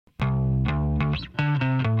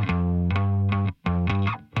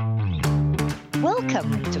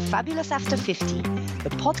Welcome to Fabulous After 50,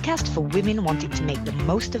 the podcast for women wanting to make the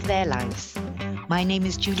most of their lives. My name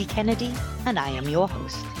is Julie Kennedy, and I am your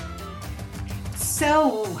host.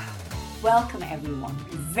 So, welcome everyone.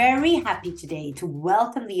 Very happy today to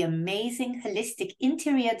welcome the amazing holistic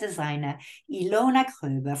interior designer, ILONA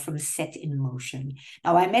KROBER from Set in Motion.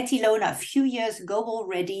 Now, I met ILONA a few years ago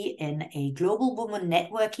already in a Global Woman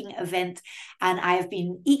Networking event, and I have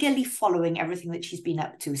been eagerly following everything that she's been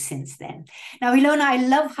up to since then. Now, ILONA, I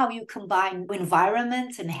love how you combine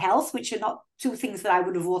environment and health, which are not two things that I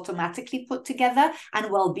would have automatically put together,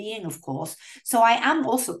 and well-being, of course. So I am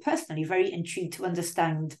also personally very intrigued to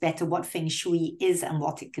understand better what Feng Shui is and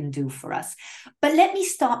what it can do for us. But let me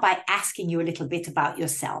start by asking you a little bit about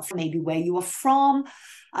yourself, maybe where you are from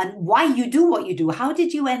and why you do what you do. How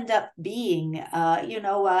did you end up being, a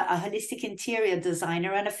holistic interior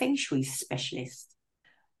designer and a Feng Shui specialist?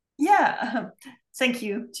 Yeah, thank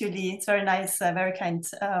you, Julie. It's very nice, very kind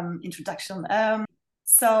introduction.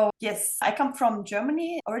 So yes, I come from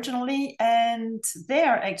Germany originally, and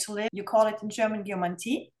there actually, you call it in German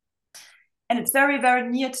Geomantie. And it's very, very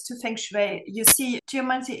near to Feng Shui. You see,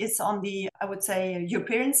 Geomantie is on the, I would say,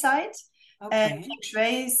 European side. Okay. And Feng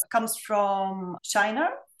Shui comes from China.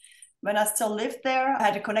 When I still lived there, I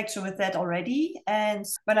had a connection with that already. And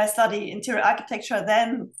when I study interior architecture,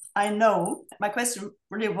 then I know. My question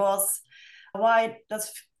really was, why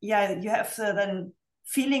does, you have then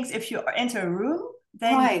feelings if you enter a room?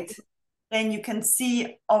 Then, right. Then you can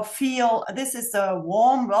see or feel this is a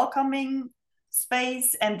warm, welcoming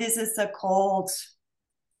space, and this is a cold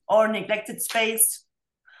or neglected space.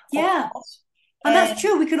 Yeah, and that's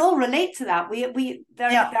true. We can all relate to that.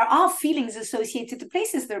 There are feelings associated to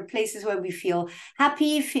places. There are places where we feel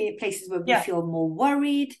happy, places where we feel more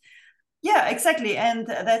worried. Yeah, exactly. And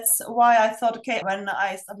that's why I thought, okay, when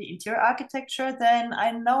I study interior architecture, then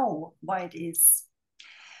I know why it is.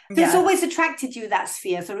 So it's always attracted you, that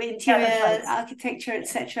sphere, so interior architecture,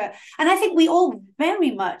 etc. And I think we all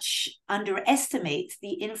very much underestimate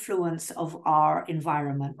the influence of our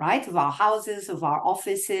environment, right? Of our houses, of our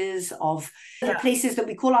offices, of the places that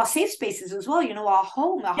we call our safe spaces as well, our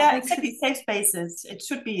home. Exactly, safe spaces. It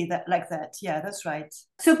should be like that. Yeah, that's right.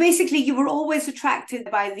 So basically, you were always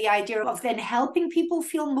attracted by the idea of then helping people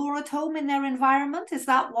feel more at home in their environment? Is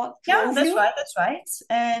that what drove you? That's right.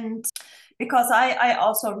 And because I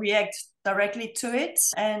also react directly to it.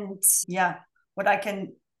 And what I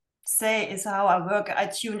can say is how I work. I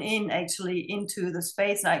tune in actually into the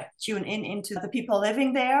space. I tune in into the people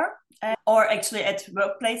living there, or actually at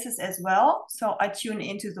workplaces as well. So I tune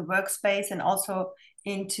into the workspace and also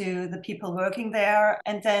into the people working there.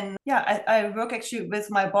 And then, I work actually with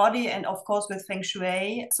my body and of course with Feng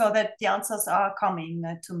Shui, so that the answers are coming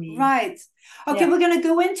to me. Right. Okay, we're going to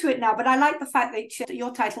go into it now, but I like the fact that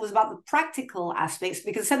your title is about the practical aspects,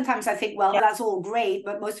 because sometimes I think, that's all great,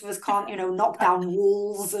 but most of us can't, knock down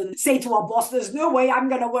walls and say to our boss, there's no way I'm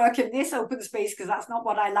going to work in this open space because that's not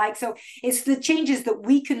what I like. So it's the changes that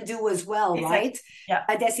we can do as well, right? Yeah.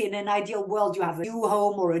 I guess in an ideal world, you have a new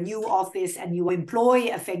home or a new office and you employ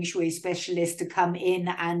a Feng Shui specialist to come in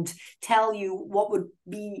and tell you what would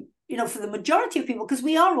be, for the majority of people, because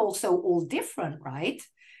we are also all different, right?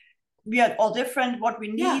 We are all different, what we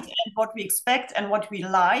need and what we expect and what we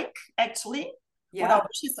like, actually, what our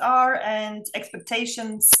wishes are and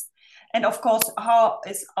expectations. And of course, how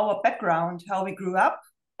is our background, how we grew up.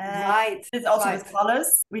 And it's also with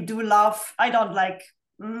colors. We do love, I don't like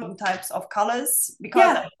types of colors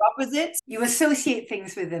because I grew up with it. You associate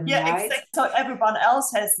things with them, right? Exactly. So everyone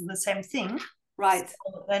else has the same thing. Right.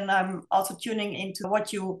 So then I'm also tuning into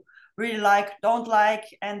what you really like, don't like,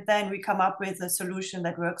 and then we come up with a solution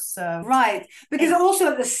that works. Right, because also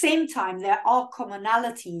at the same time, there are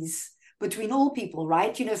commonalities between all people,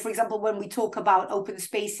 right? For example, when we talk about open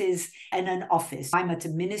spaces in an office, I'm at a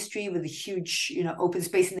ministry with a huge, open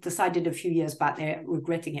space, and decided a few years back, they're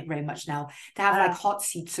regretting it very much now, to have like hot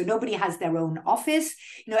seats. So nobody has their own office.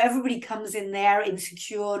 Everybody comes in there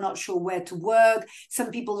insecure, not sure where to work.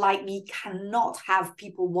 Some people like me cannot have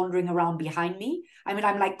people wandering around behind me. I mean,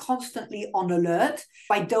 I'm like constantly on alert.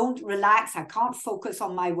 If I don't relax, I can't focus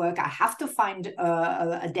on my work. I have to find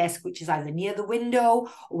a desk which is either near the window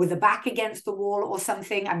or with a back against the wall or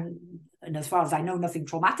something. And as far as I know, nothing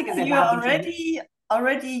traumatic has ever happened. You're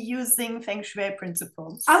already using Feng Shui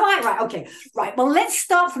principles. All right, right, okay. Right, well, let's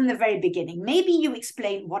start from the very beginning. Maybe you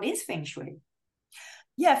explain what is Feng Shui.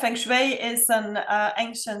 Yeah, Feng Shui is an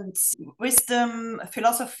ancient wisdom,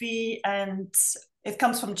 philosophy, and it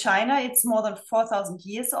comes from China. It's more than 4,000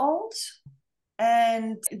 years old.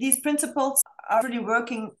 And these principles are really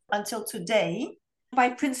working until today. By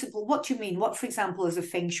principle, what do you mean? What, for example, is a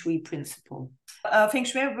Feng Shui principle? Feng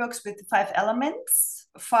Shui works with the 5 elements: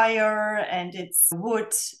 fire, and it's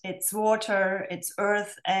wood, it's water, it's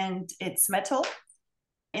earth, and it's metal.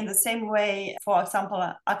 In the same way, for example,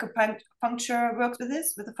 acupuncture works with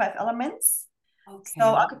this, with the 5 elements. Okay.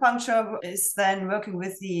 So acupuncture is then working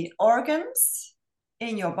with the organs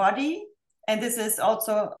in your body. And this is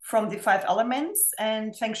also from the 5 elements.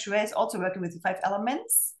 And Feng Shui is also working with the 5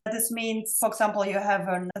 elements. This means, for example, you have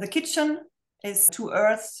the kitchen is 2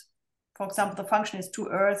 earth. For example, the function is 2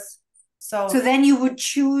 earth. So then you would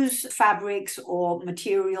choose fabrics or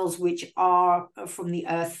materials which are from the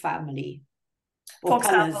earth family. Or for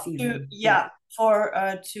example,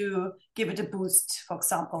 to give it a boost, for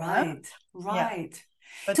example. Right. Yeah.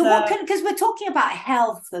 But, so what because we're talking about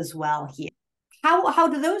health as well here. How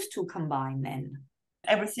do those two combine then?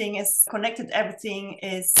 Everything is connected, everything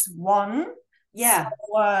is one. Yeah.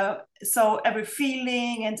 So every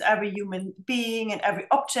feeling and every human being and every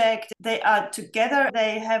object, they are together,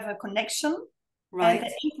 they have a connection. Right. And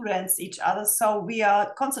they influence each other. So we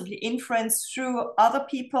are constantly influenced through other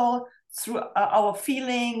people, through our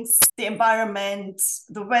feelings, the environment,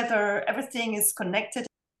 the weather, everything is connected.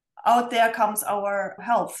 Out there comes our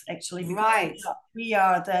health, actually. Right. We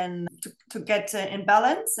are then, to get in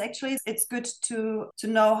balance, actually, it's good to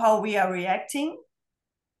know how we are reacting.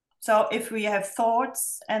 So if we have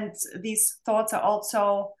thoughts, and these thoughts are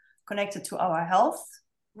also connected to our health.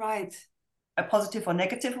 Right. A positive or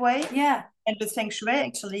negative way. Yeah. And with Feng Shui,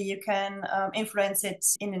 actually, you can influence it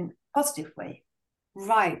in a positive way.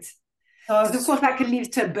 Right. Because of course that can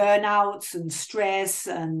lead to burnouts and stress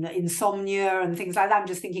and insomnia and things like that. I'm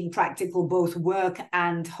just thinking practical, both work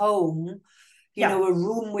and home. You know, a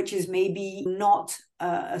room which is maybe not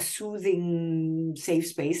a soothing, safe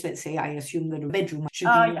space. Let's say, I assume that a bedroom should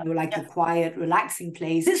be like a quiet, relaxing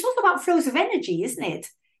place. It's also about flows of energy, isn't it?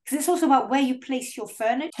 Because it's also about where you place your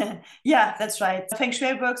furniture. Yeah, that's right. Feng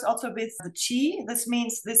Shui works also with the qi. This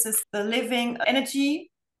means this is the living energy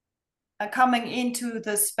coming into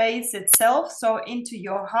the space itself, so into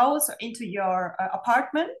your house or into your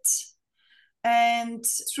apartment. And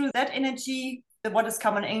through that energy, what is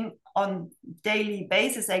coming in on daily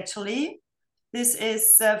basis, actually, this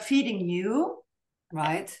is feeding you.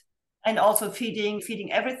 Right. And also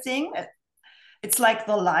feeding everything. It's like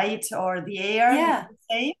the light or the air, you can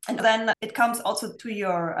say. And then it comes also to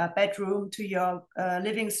your bedroom, to your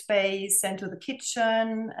living space, and to the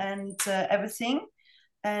kitchen and everything.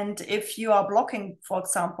 And if you are blocking, for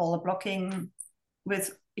example,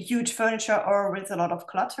 with huge furniture or with a lot of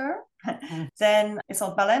clutter, then it's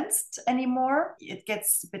not balanced anymore. It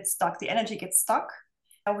gets a bit stuck. The energy gets stuck.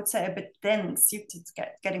 I would say a bit dense. It's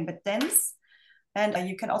getting a bit dense. And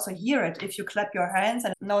you can also hear it if you clap your hands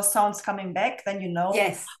and no sound's coming back, then you know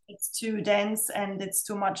it's too dense and it's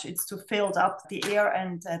too much. It's too filled up the air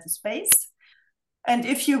and the space. And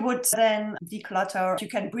if you would then declutter, you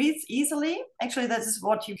can breathe easily. Actually, this is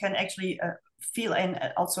what you can actually feel and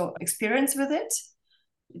also experience with it.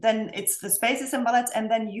 Then it's the space is in balance, and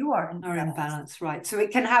then you are in balance. Right. So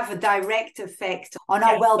it can have a direct effect on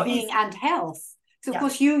our well-being and health. So of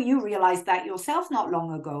course you realized that yourself not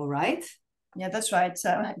long ago, right? Yeah, that's right.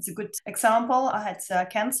 It's a good example. I had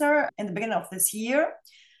cancer in the beginning of this year.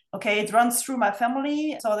 Okay, it runs through my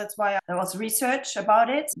family, so that's why there was research about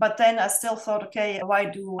it. But then I still thought, okay, why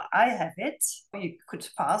do I have it? You could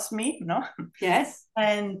pass me, you know? Yes.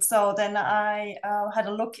 And so then I had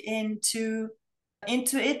a look into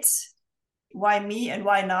it. Why me and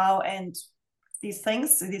why now? And these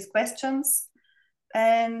things, these questions.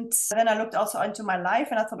 And then I looked also into my life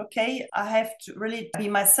and I thought, okay, I have to really be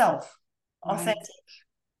myself, authentic.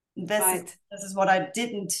 This is what I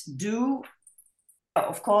didn't do.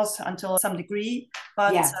 Of course, until some degree,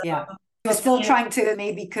 but you're still trying to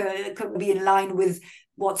maybe be in line with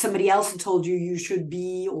what somebody else told you should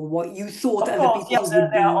be, or what you thought other people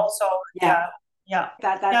would be. Also, this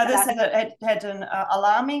had an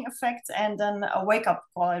alarming effect and then a wake-up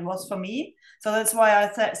call. It was for me, so that's why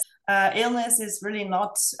I said illness is really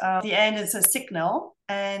not the end. It's a signal.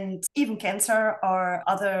 And even cancer or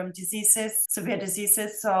other diseases, severe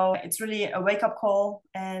diseases. So it's really a wake-up call.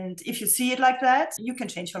 And if you see it like that, you can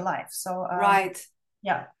change your life. So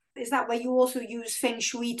yeah. Is that where you also use Feng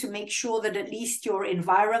Shui to make sure that at least your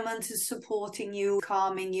environment is supporting you,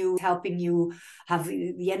 calming you, helping you have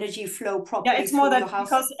the energy flow properly? Yeah, it's more that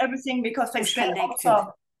because Feng Shui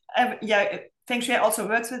also, Feng Shui also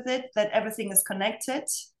works with it, that everything is connected.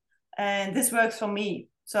 And this works for me.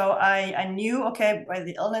 So I knew, okay, by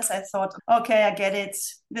the illness, I thought, okay, I get it.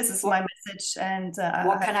 This is my message. And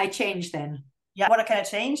what can I change then? yeah, what can I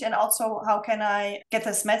change? And also, how can I get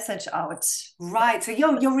this message out? Right. So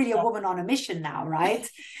you're really a woman on a mission now, right?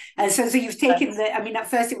 And so you've taken the, I mean, at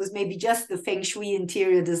first it was maybe just the feng shui,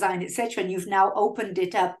 interior design, etc., and you've now opened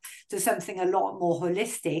it up to something a lot more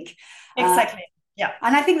holistic. Exactly. Yeah.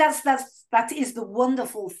 And I think that is the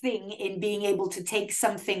wonderful thing in being able to take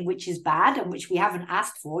something which is bad and which we haven't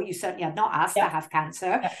asked for. You certainly have not asked to have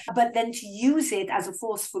cancer, but then to use it as a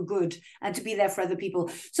force for good and to be there for other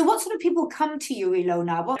people. So what sort of people come to you,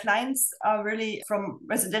 Ilona? What clients are really from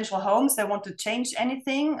residential homes? They want to change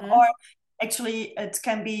anything, or actually it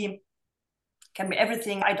can be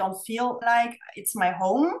everything. I don't feel like it's my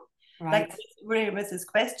home. Right. Like really with this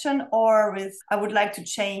question, or with I would like to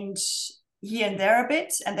change here and there a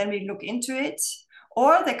bit, and then we look into it.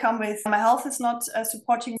 Or they come with my health is not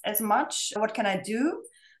supporting as much. What can I do?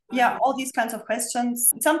 Yeah, all these kinds of questions.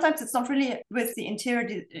 Sometimes it's not really with the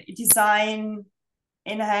interior design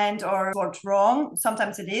in hand or what's wrong.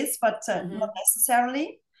 Sometimes it is, but not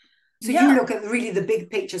necessarily. So you look at really the big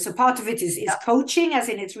picture. So part of it is coaching, as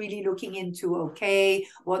in it's really looking into, okay,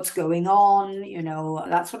 what's going on, you know,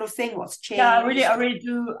 that sort of thing, what's changed. Yeah, I really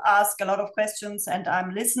do ask a lot of questions, and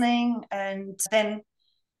I'm listening, and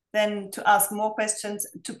then to ask more questions,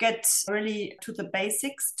 to get really to the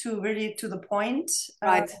basics, to really to the point,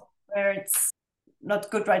 right, where it's not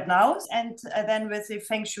good right now. And then with the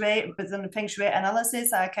feng shui, within the feng shui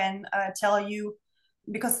analysis, I can tell you,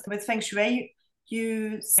 because with feng shui,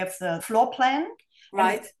 you have the floor plan.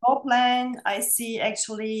 Right. And the floor plan, I see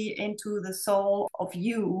actually into the soul of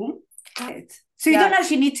you. Right. So you don't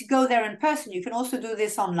actually need to go there in person. You can also do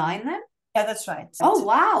this online then? Yeah, that's right. Oh,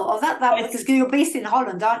 wow. Oh, that because you're based in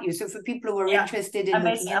Holland, aren't you? So for people who are interested in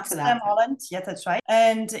looking into that. Holland. Yeah, that's right.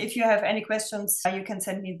 And if you have any questions, you can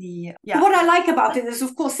send me the... Yeah. What I like about it is,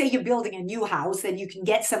 of course, say you're building a new house, then you can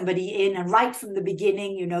get somebody in, and right from the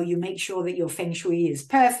beginning, you know, you make sure that your feng shui is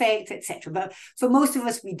perfect, etc. But for most of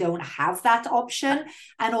us, we don't have that option.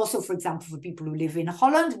 And also, for example, for people who live in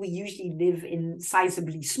Holland, we usually live in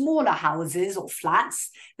sizably smaller houses or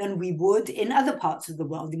flats than we would in other parts of the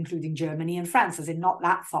world, including Germany and France, as in not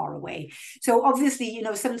that far away. So obviously, you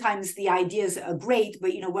know, sometimes the ideas are great,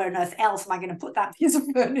 but, you know, where on earth else am I going to put that piece of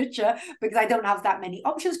furniture? Because I don't have that many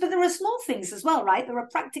options. But there are small things as well, right? There are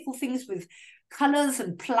practical things with colors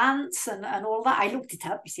and plants and all that. I looked it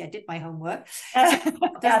up. You see, I did my homework. So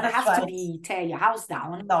it doesn't have to be tear your house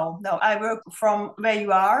down. No. I work from where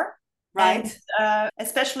you are. Right. And,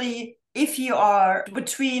 especially if you are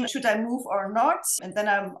between should I move or not, and then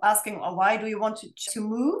I'm asking, why do you want to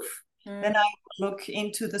move? Then I look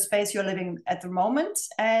into the space you're living at the moment,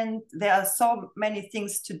 and there are so many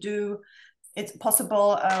things to do. It's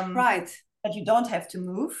possible that you don't have to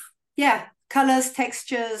move. Yeah, colors,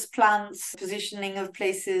 textures, plants, positioning of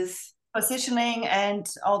places. Positioning, and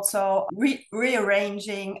also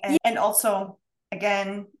rearranging, and also,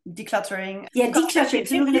 again, decluttering. Yeah, decluttering.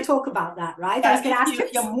 So you're going to talk about that, right? I was going to ask you.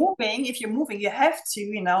 If you're moving, you have to,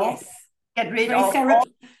 you know, get rid of all.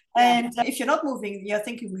 And if you're not moving, you're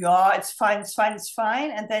thinking, it's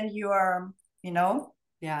fine. And then you are, you know,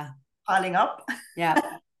 piling up. Yeah.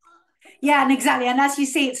 Yeah, and exactly. And as you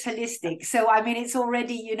say, it's holistic. So, I mean, it's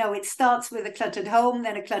already, you know, it starts with a cluttered home,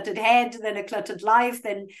 then a cluttered head, then a cluttered life,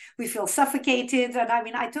 then we feel suffocated. And I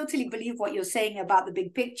mean, I totally believe what you're saying about the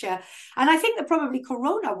big picture. And I think that probably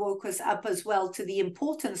Corona woke us up as well to the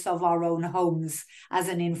importance of our own homes as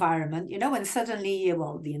an environment, you know, and suddenly,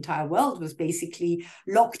 well, the entire world was basically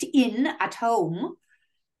locked in at home.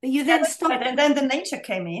 But you then stopped. And then the nature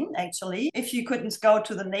came in, actually. If you couldn't go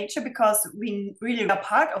to the nature, because we really are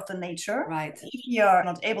part of the nature. Right. If you're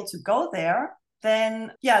not able to go there, then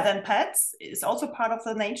pets is also part of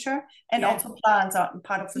the nature, and also plants are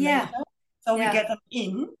part of the nature. So we get them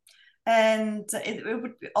in. And it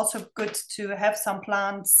would be also good to have some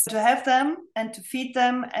plants, to have them and to feed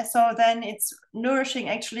them. And so then it's nourishing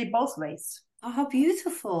actually both ways. Oh, how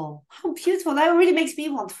beautiful. How beautiful. That really makes me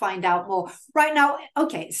want to find out more. Right now,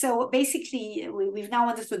 okay, so basically we've now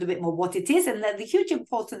understood a bit more what it is and the huge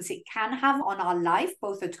importance it can have on our life,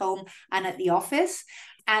 both at home and at the office.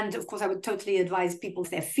 And of course, I would totally advise people,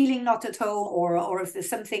 if they're feeling not at home or if there's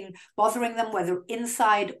something bothering them, whether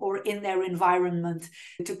inside or in their environment,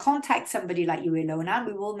 to contact somebody like you, Ilona, and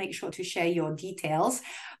we will make sure to share your details.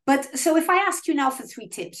 But so if I ask you now for 3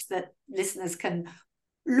 tips that listeners can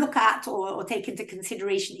look at or take into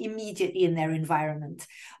consideration immediately in their environment,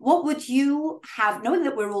 what would you have, knowing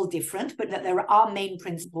that we're all different, but that there are main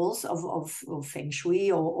principles of feng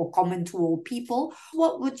shui or common to all people,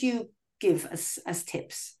 what would you give us as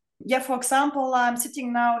tips? Yeah, for example, I'm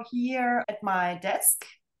sitting now here at my desk,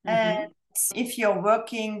 and if you're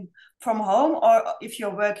working from home, or if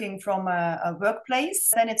you're working from a workplace,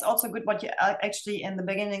 then it's also good what you actually in the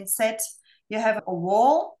beginning said. You have a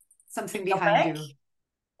wall, something behind you.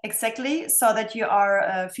 Exactly, so that you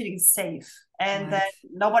are feeling safe, and then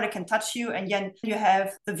nobody can touch you. And then you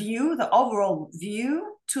have the view, the overall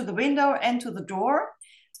view to the window and to the door.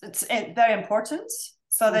 It's very important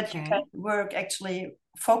so that you can work actually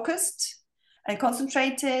focused and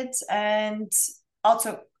concentrated, and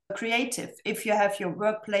also creative. If you have your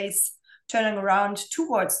workplace turning around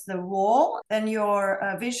towards the wall, then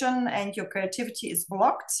your vision and your creativity is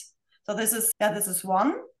blocked. So this is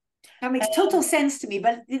one. That makes total sense to me,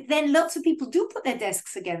 but then lots of people do put their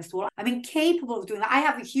desks against the wall. I'm incapable of doing that. I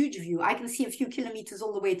have a huge view. I can see a few kilometers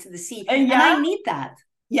all the way to the sea, and I need that.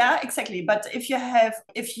 Yeah, exactly. But if your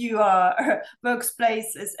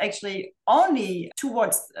workspace is actually only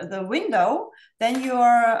towards the window, then you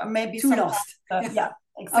are maybe too lost. Yeah.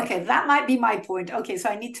 Exactly. Okay, that might be my point. Okay, so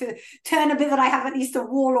I need to turn a bit that I have at least a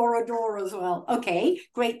wall or a door as well. Okay,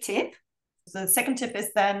 great tip. The second tip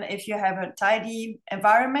is then if you have a tidy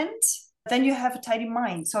environment, then you have a tidy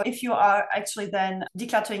mind. So if you are actually then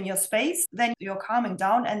decluttering your space, then you're calming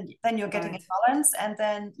down, and then you're getting in balance. And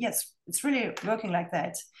then, yes, it's really working like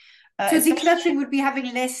that. So decluttering would be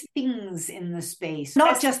having less things in the space,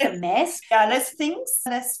 not just a mess. Yeah, less things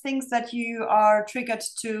that you are triggered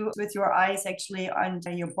to with your eyes actually, and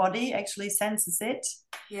your body actually senses it.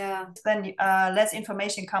 Yeah. Then less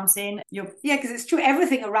information comes in. Yeah, because it's true.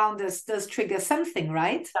 Everything around us does trigger something,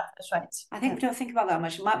 right? Yeah, that's right. I think we don't think about that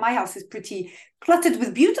much. My house is pretty cluttered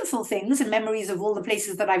with beautiful things and memories of all the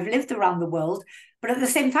places that I've lived around the world. But at the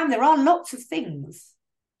same time, there are lots of things.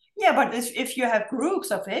 Yeah, but if you have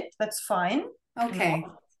groups of it, that's fine. Okay.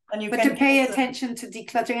 But to pay attention to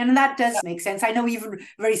decluttering, and that does make sense. I know, even a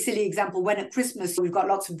very silly example, when at Christmas we've got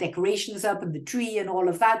lots of decorations up and the tree and all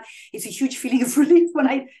of that, it's a huge feeling of relief when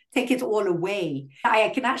I take it all away.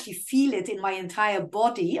 I can actually feel it in my entire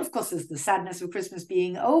body. Of course, there's the sadness of Christmas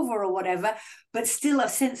being over or whatever, but still a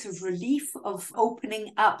sense of relief of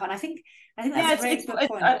opening up. And I think that's a very good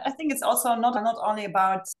point. I think it's also not only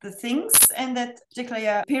about the things in that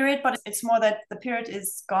particular period, but it's more that the period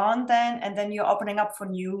is gone then, and then you're opening up for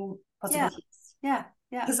new possibilities. Yeah.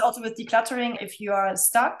 Because also with decluttering, if you are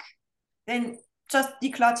stuck, then just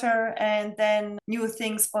declutter, and then new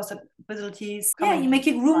things, possibilities. Yeah, you're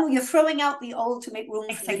making room, you're throwing out the old to make room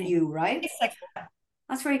for the new, right? Exactly.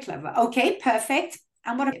 That's very clever. Okay, perfect.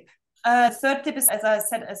 And what third tip is, as I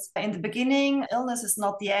said in the beginning, illness is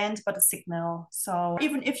not the end, but a signal. So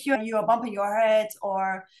even if you are bumping your head,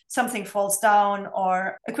 or something falls down,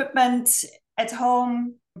 or equipment at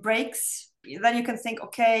home breaks, then you can think,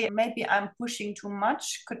 okay, maybe I'm pushing too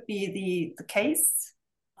much. Could be the case.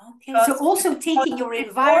 Okay, so also taking your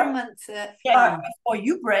environment. Before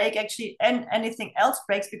you break, actually, and anything else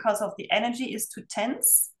breaks, because of the energy is too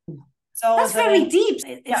tense. So that's very deep.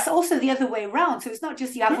 It's also the other way around. So it's not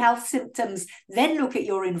just you have health symptoms, then look at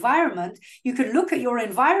your environment. You can look at your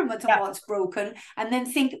environment and what's broken, and then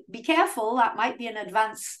think, be careful, that might be an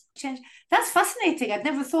advanced change. That's fascinating. I'd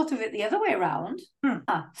never thought of it the other way around.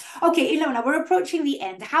 Okay, Ilona, we're approaching the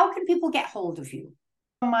end. How can people get hold of you?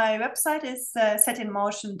 My website is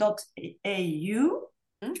setinmotion.au.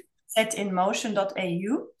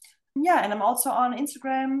 Setinmotion.au. Yeah, and I'm also on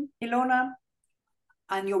Instagram, Ilona.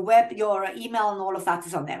 And your email and all of that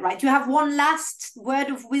is on there, right? Do you have one last word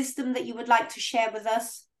of wisdom that you would like to share with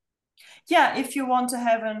us? Yeah, if you want to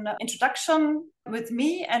have an introduction with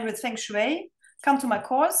me and with Feng Shui, come to my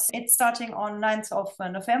course. It's starting on 9th of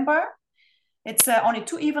November. It's only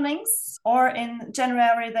 2 evenings. Or in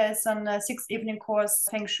January, there's a 6th evening course,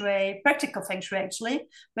 Feng Shui, practical Feng Shui actually,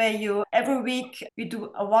 where every week you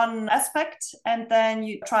do one aspect, and then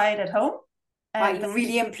you try it at home. Right, you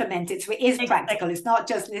really implement it. So it is practical. It's not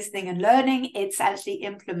just listening and learning, it's actually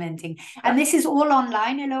implementing. And this is all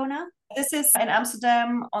online, Ilona? This is in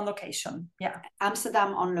Amsterdam on location. Yeah.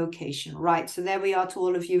 Amsterdam on location. Right. So there we are, to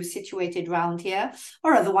all of you situated around here.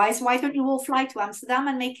 Or otherwise, why don't you all fly to Amsterdam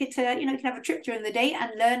and make it, you can have a trip during the day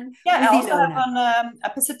and learn with I also Ilona.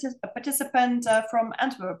 have a participant from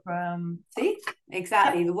Antwerp. See?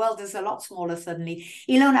 Exactly. The world is a lot smaller suddenly.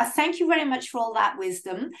 Ilona, thank you very much for all that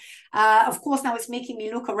wisdom. Of course, now it's making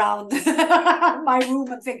me look around my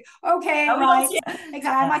room and think, okay, right. Exactly.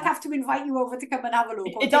 I might have to invite you over to come and have a look.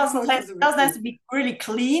 It doesn't have to be really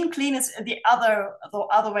clean. Clean is the other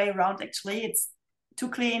way around, actually. It's too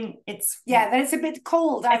clean. Then it's a bit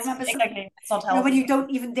cold. I remember it's not healthy. When you don't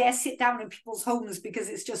even dare sit down in people's homes because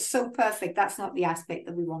it's just so perfect. That's not the aspect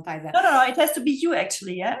that we want either. No. It has to be you,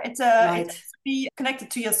 actually. Yeah, it has to be connected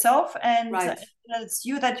to yourself, and it's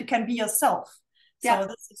you that you can be yourself. So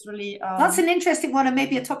this is really... That's an interesting one, and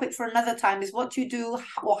maybe a topic for another time, is what you do,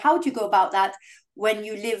 or how do you go about that when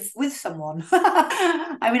you live with someone?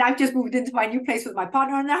 I mean, I've just moved into my new place with my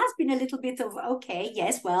partner, and there has been a little bit of, okay,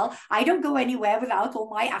 yes, well, I don't go anywhere without all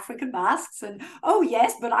my African masks, and oh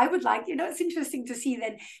yes, but I would like, it's interesting to see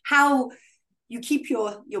then how you keep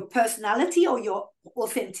your personality or your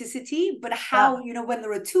authenticity, but how, when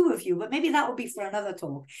there are two of you, but maybe that will be for another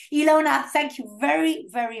talk. Ilona, thank you very,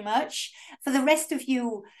 very much. For the rest of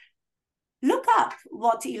you, look up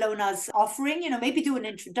what Ilona's offering, maybe do an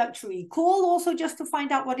introductory call also just to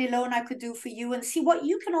find out what Ilona could do for you and see what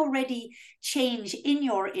you can already change in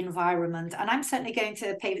your environment. And I'm certainly going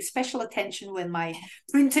to pay special attention when my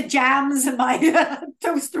printer jams and my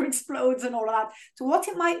toaster explodes and all of that, to what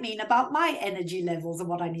it might mean about my energy levels and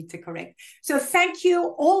what I need to correct. So thank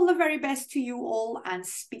you. All the very best to you all, and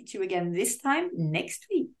speak to you again this time next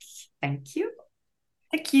week. Thank you.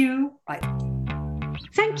 Thank you. Bye.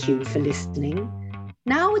 Thank you for listening.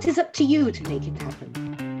 Now it is up to you to make it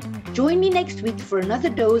happen. Join me next week for another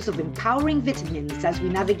dose of empowering vitamins as we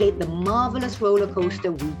navigate the marvelous roller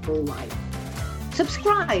coaster we call life.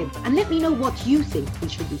 Subscribe and let me know what you think we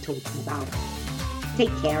should be talking about.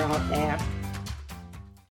 Take care out there.